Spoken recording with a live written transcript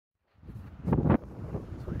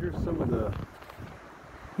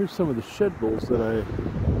here's some of the shed bulls that I've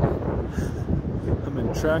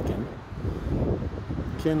been tracking.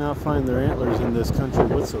 Cannot find their antlers in this country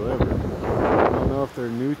whatsoever. I don't know if they're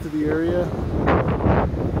new to the area, if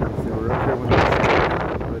they were up here when they were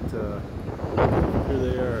starting, but here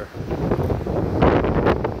they are.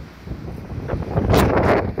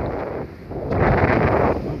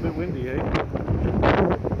 A little bit windy, eh?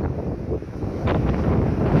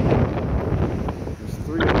 There's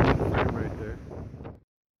 3 of them right there.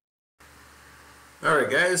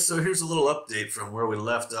 Alright guys, so here's a little update from where we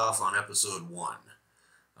left off on episode 1.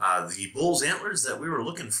 The bull's antlers that we were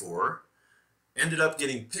looking for ended up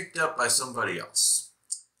getting picked up by somebody else.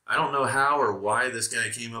 I don't know how or why this guy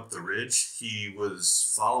came up the ridge. He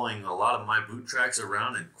was following a lot of my boot tracks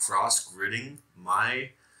around and cross-gridding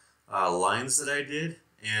my lines that I did,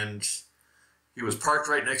 and he was parked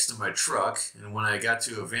right next to my truck, and when I got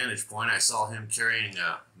to a vantage point I saw him carrying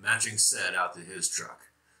a matching set out to his truck.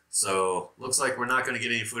 So looks like we're not going to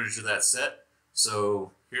get any footage of that set,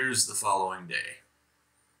 so here's the following day.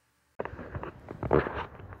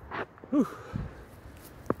 Whew.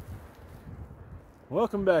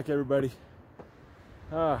 Welcome back, everybody.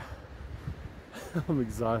 I'm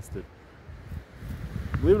exhausted.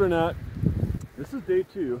 Believe it or not, this is day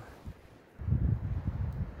 2.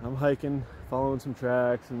 I'm hiking, following some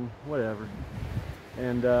tracks and whatever.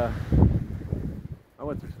 And I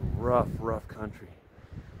went through some rough country.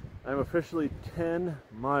 I'm officially 10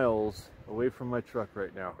 miles away from my truck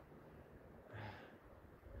right now.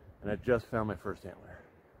 And I just found my first antler.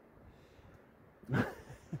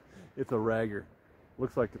 It's a ragger.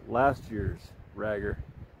 Looks like last year's ragger.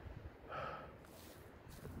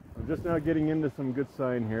 I'm just now getting into some good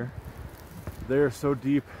sign here. They're so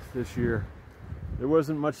deep this year. There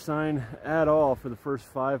wasn't much sign at all for the first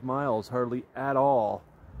 5 miles, hardly at all.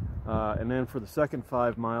 And then for the second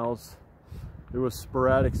 5 miles, there was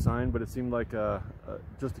sporadic sign, but it seemed like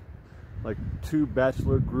just like 2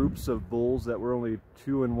 bachelor groups of bulls that were only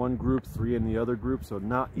 2 in one group, 3 in the other group. So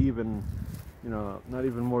not even, you know, not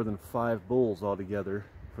even more than 5 bulls altogether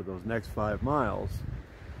for those next 5 miles.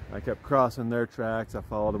 I kept crossing their tracks. I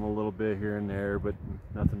followed them a little bit here and there, but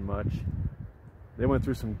nothing much. They went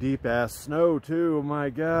through some deep ass snow too. Oh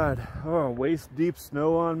my God. Oh, waist deep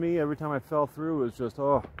snow on me. Every time I fell through, it was just,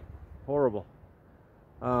 oh, horrible.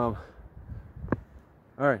 All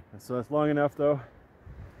right, so that's long enough though.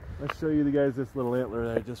 Let's show you guys this little antler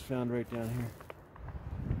that I just found right down here.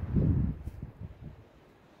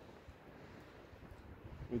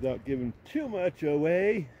 Without giving too much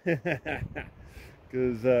away,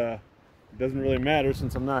 because it doesn't really matter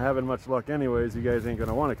since I'm not having much luck anyways. You guys ain't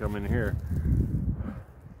gonna want to come in here.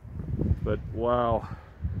 But wow.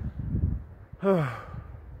 I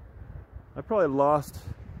probably lost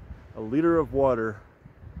a liter of water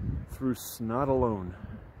through snot alone.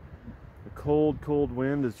 The cold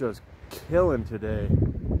wind is just killing today.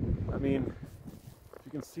 I mean, if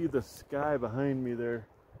you can see the sky behind me there,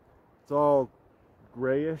 it's all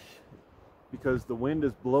grayish because the wind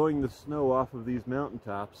is blowing the snow off of these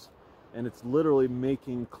mountaintops, and it's literally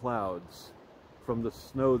making clouds from the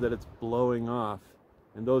snow that it's blowing off,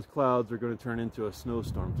 and those clouds are going to turn into a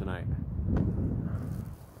snowstorm tonight.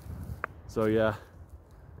 So yeah,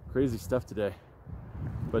 crazy stuff today.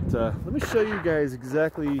 But let me show you guys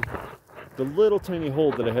exactly the little tiny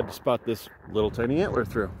hole that I had to spot this little tiny antler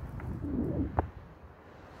through.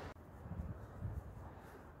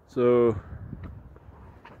 So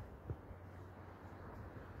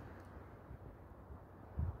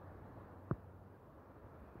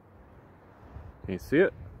can you see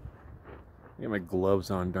it? I got my gloves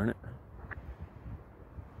on, darn it.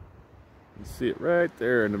 You see it right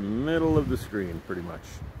there in the middle of the screen, pretty much.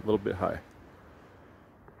 A little bit high.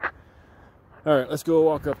 All right, let's go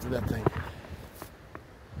walk up to that thing.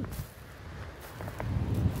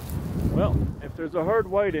 Well, if there's a hard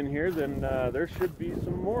white in here, then there should be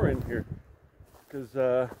some more in here. Because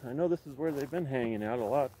I know this is where they've been hanging out a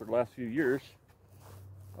lot for the last few years.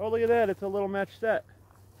 Oh, look at that, it's a little matched set.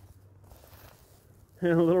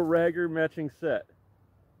 And a little ragger matching set.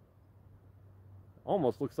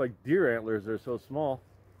 Almost looks like deer antlers, they're so small.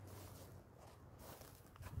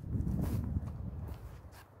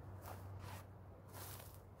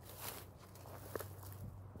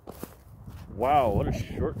 Wow, what a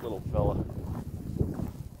short little fella.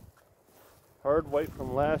 Hard white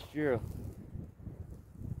from last year.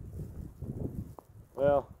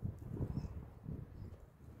 Well,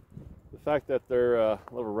 the fact that they're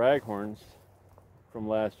little raghorns from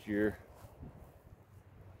last year,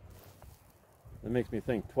 that makes me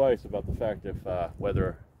think twice about the fact if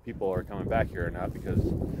whether people are coming back here or not, because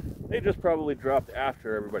they just probably dropped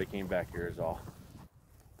after everybody came back here is all.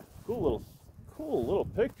 Cool little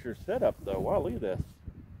picture setup though. Wow, look at this.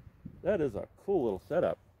 That is a cool little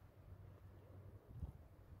setup.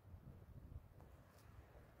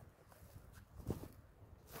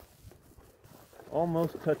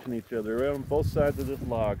 Almost touching each other right on both sides of this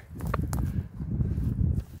log.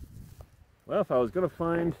 Well, if I was going to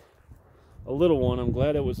find a little one, I'm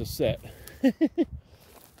glad it was a set.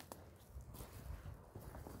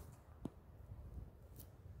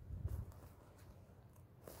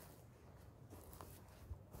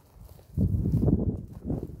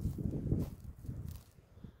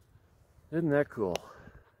 Isn't that cool?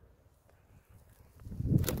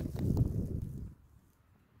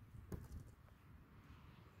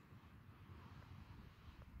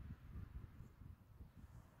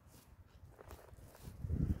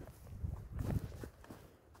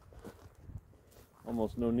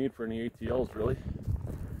 Almost no need for any ATLs, really.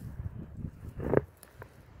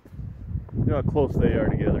 You know how close they are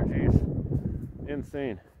together, geez.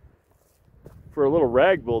 Insane. For a little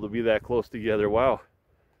rag bull to be that close together, wow.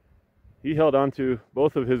 He held on to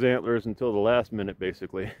both of his antlers until the last minute,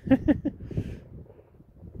 basically.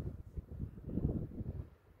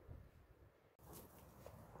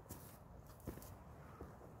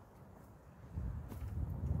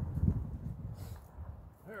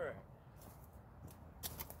 Alright.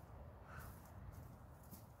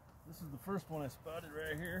 This is the first one I spotted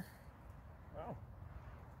right here. Wow.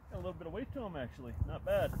 Got a little bit of weight to them, actually. Not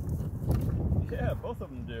bad. Yeah, both of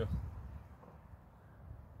them do.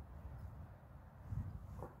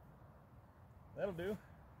 That'll do.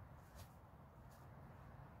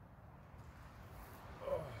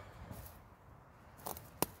 Oh.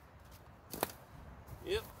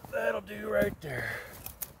 Yep, that'll do right there.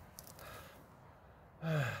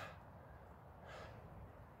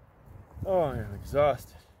 Oh, I'm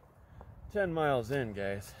exhausted. 10 miles in,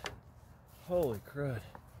 guys. Holy crud.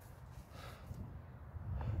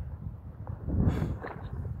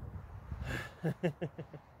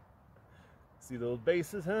 See those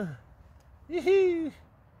bases, huh? Yee-hee!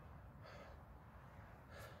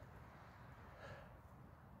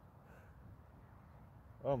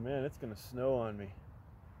 Oh man, it's gonna snow on me.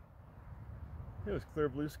 It was clear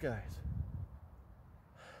blue skies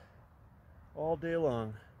all day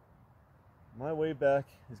long. My way back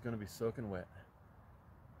is gonna be soaking wet.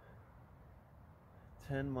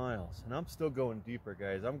 10 miles, and I'm still going deeper,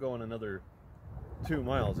 guys. I'm going another 2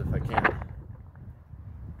 miles if I can,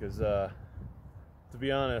 because to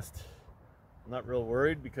be honest, I'm not real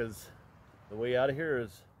worried, because the way out of here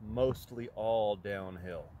is mostly all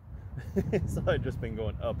downhill. So I've just been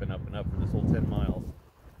going up and up and up for this whole 10 miles.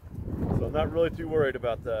 So I'm not really too worried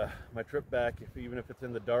about my trip back, even if it's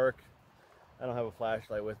in the dark. I don't have a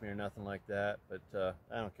flashlight with me or nothing like that, but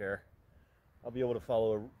I don't care. I'll be able to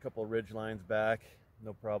follow a couple of ridge lines back,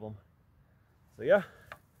 no problem. So yeah.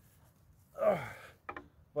 Well,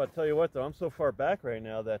 I'll tell you what though, I'm so far back right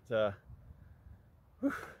now that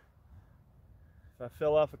if I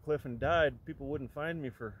fell off a cliff and died, people wouldn't find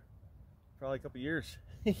me for probably a couple years.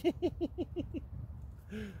 Get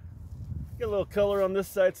a little color on this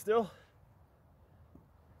side still.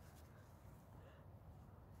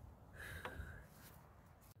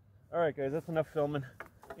 Alright guys, that's enough filming.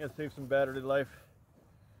 Gotta save some battery life.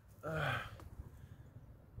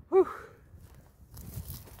 Whew.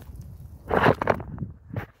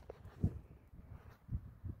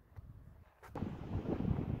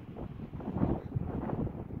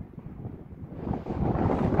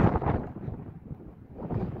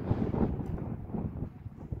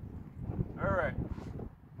 Alright.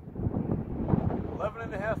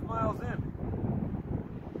 11.5 miles in.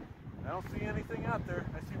 I don't see anything out there.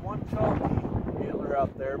 I see one chalky antler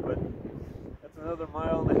out there, but that's another 1.5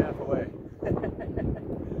 miles away.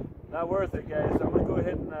 Not worth it, guys. I'm going to go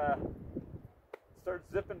ahead and start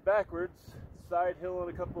zipping backwards, side hill on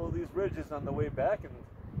a couple of these ridges on the way back, and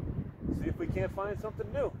see if we can't find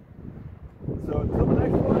something new. So until the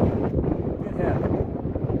next one, get happy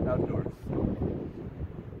outdoors.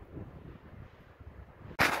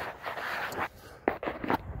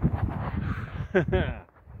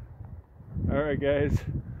 Alright guys,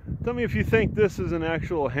 tell me if you think this is an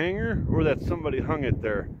actual hanger or that somebody hung it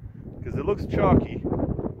there, because it looks chalky,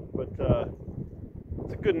 but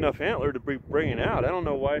it's a good enough antler to be bringing out. I don't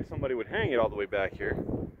know why somebody would hang it all the way back here.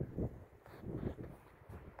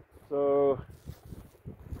 So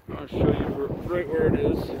I'll show you right where it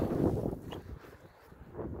is.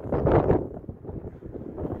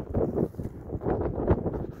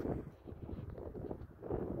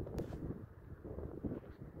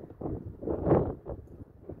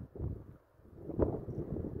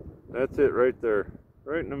 That's it right there.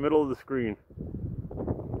 Right in the middle of the screen.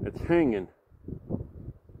 It's hanging.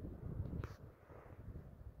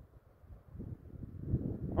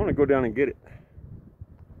 I want to go down and get it.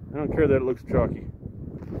 I don't care that it looks chalky.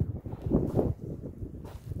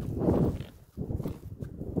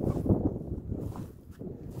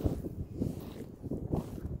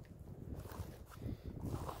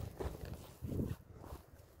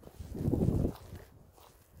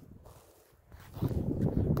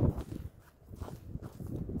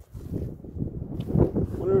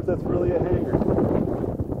 I wonder if that's really a hanger.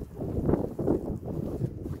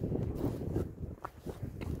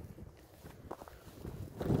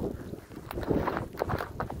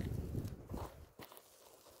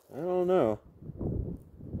 I don't know.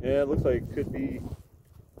 Yeah, it looks like it could be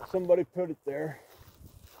somebody put it there.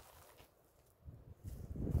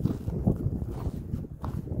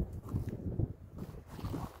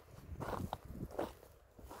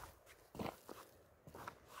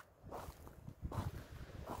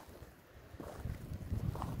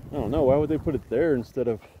 I don't know, why would they put it there instead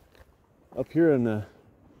of up here in the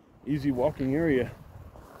easy walking area?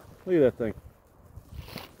 Look at that thing.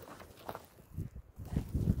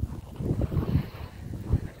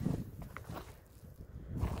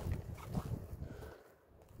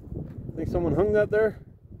 Think someone hung that there?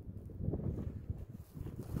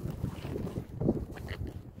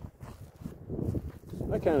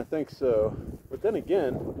 I kind of think so. But then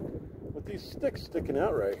again, with these sticks sticking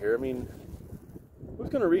out right here, I mean, who's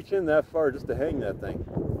going to reach in that far just to hang that thing?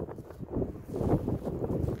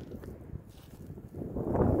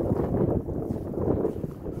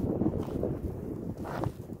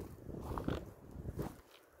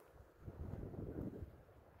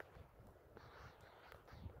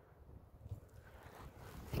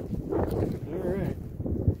 Alright.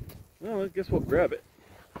 Well, I guess we'll grab it.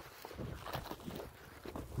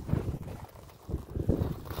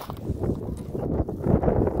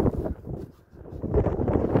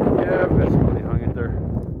 Yeah, I bet somebody hung it there.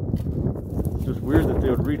 It's just weird that they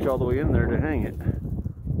would reach all the way in there to hang it.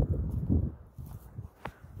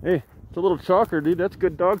 Hey, it's a little chalker, dude. That's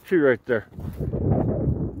good dog chew right there.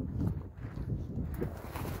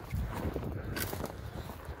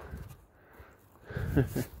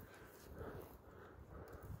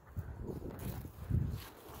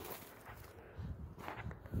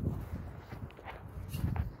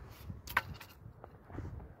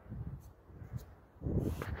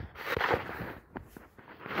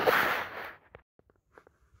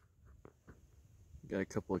 Got a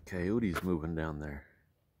couple of coyotes moving down there.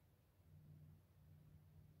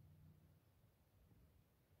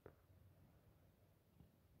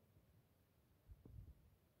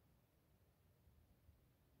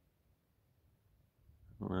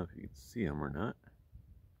 I don't know if you can see them or not.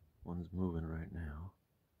 One's moving right now.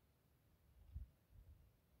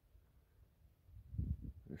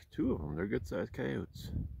 There's two of them. They're good sized coyotes.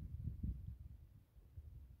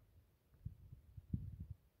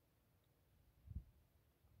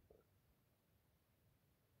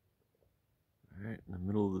 Right in the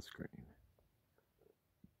middle of the screen.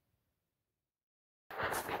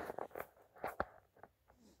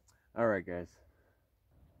 Alright guys.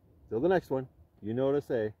 Till the next one, you know what to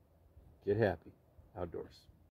say. Get happy outdoors.